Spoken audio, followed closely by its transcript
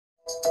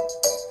Was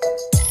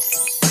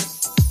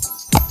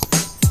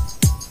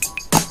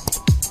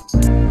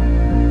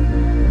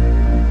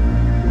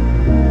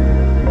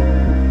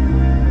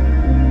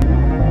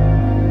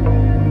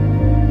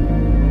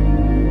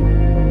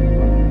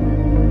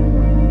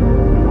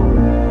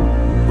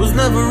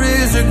never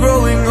easy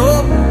growing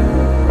up.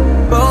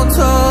 About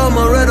time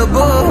I read a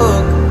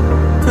book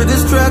to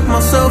distract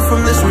myself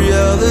from this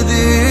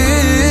reality.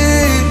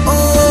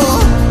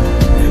 Oh,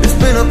 it's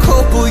been a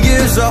couple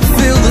years, I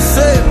feel the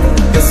same.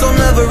 Guess I'll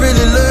never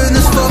really learn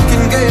this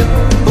fucking game,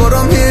 but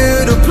I'm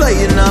here to play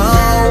it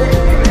now.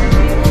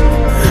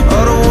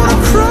 I don't wanna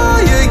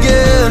cry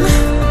again,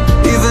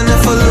 even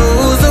if I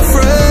lose a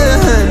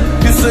friend.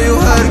 You say you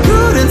had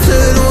good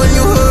intent when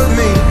you hurt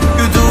me.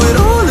 You do it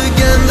all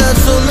again,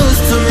 that's so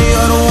loose to me.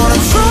 I don't wanna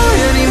try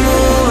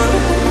anymore.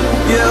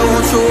 Yeah, I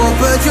won't show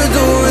up at your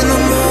door in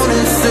the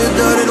morning.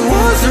 Said that it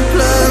wasn't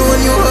planned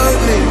when you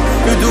hurt me.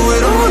 You do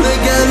it all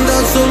again,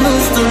 that's so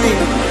loose to me.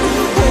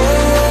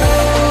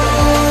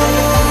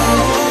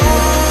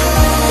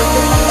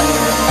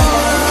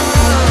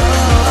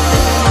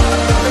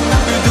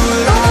 You do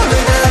it all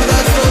again,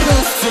 that's so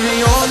loose to me,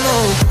 oh no.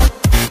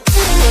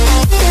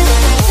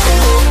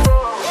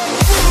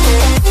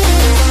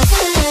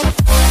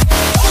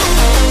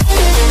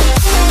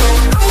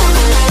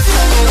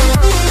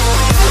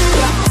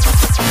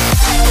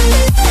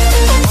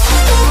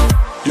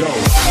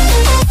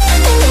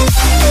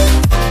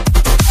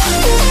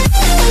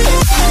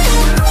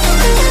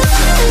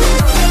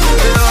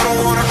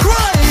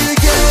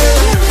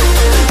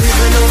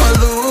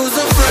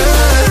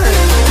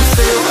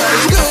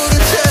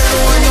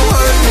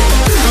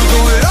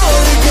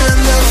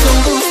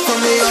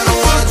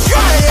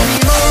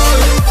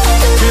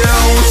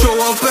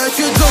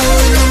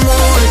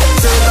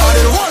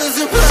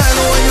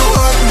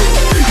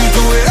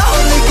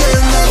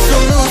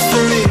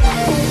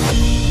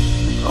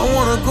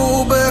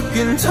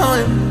 In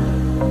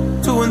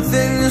time to when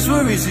things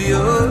were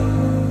easier,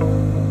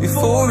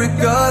 before it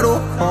got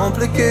all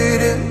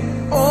complicated.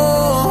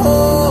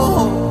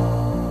 Oh,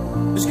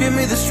 just give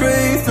me the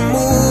strength to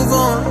move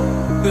on,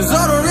 cause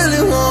I don't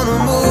really wanna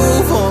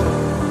move on.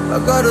 I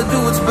gotta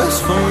do what's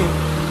best for me.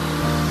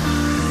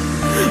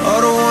 I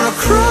don't wanna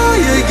cry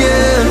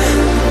again,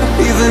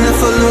 even if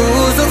I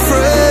lose a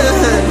friend.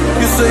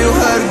 You say you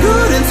had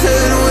good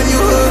intent when you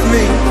hurt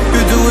me.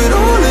 You do it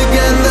all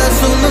again, that's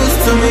so loose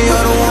to me. I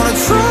don't wanna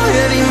try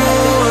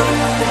anymore.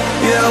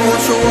 Yeah, I won't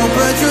show up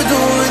at your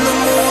door in the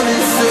morning.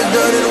 Said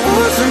that it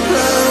wasn't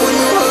planned when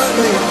you hurt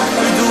me.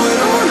 You do it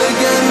all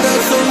again,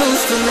 that's so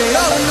loose to me.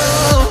 Oh no.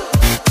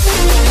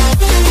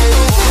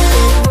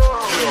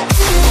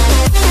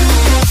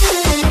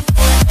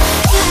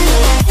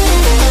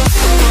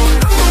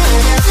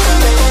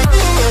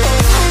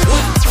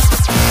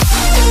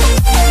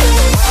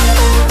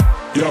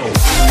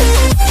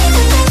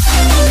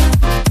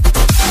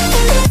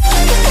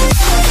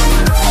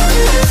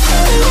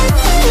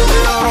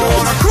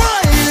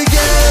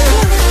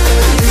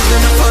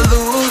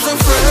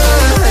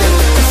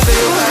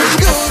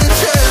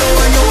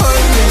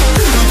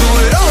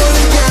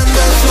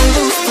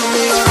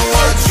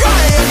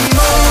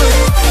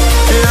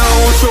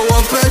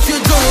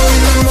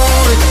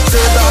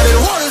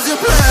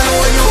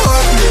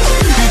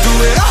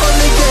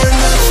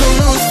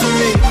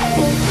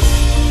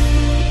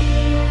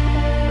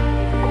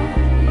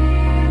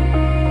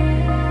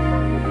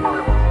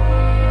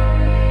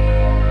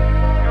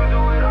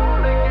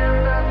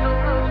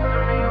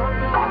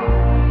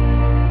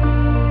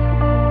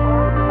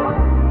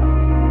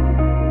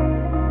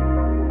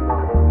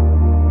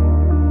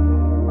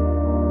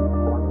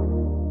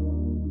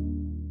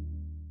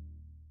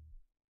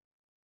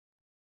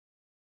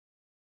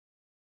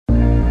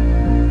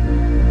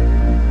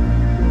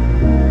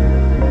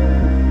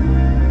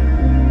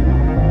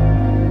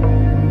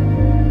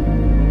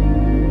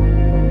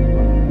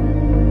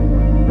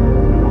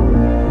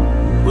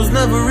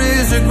 Never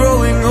easy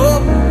growing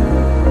up.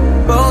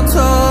 About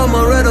time I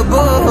read a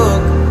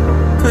book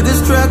to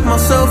distract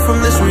myself from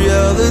this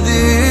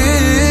reality.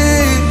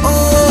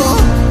 Oh,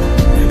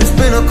 it's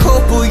been a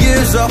couple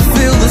years, I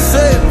feel the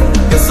same.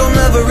 Guess I'll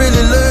never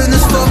really learn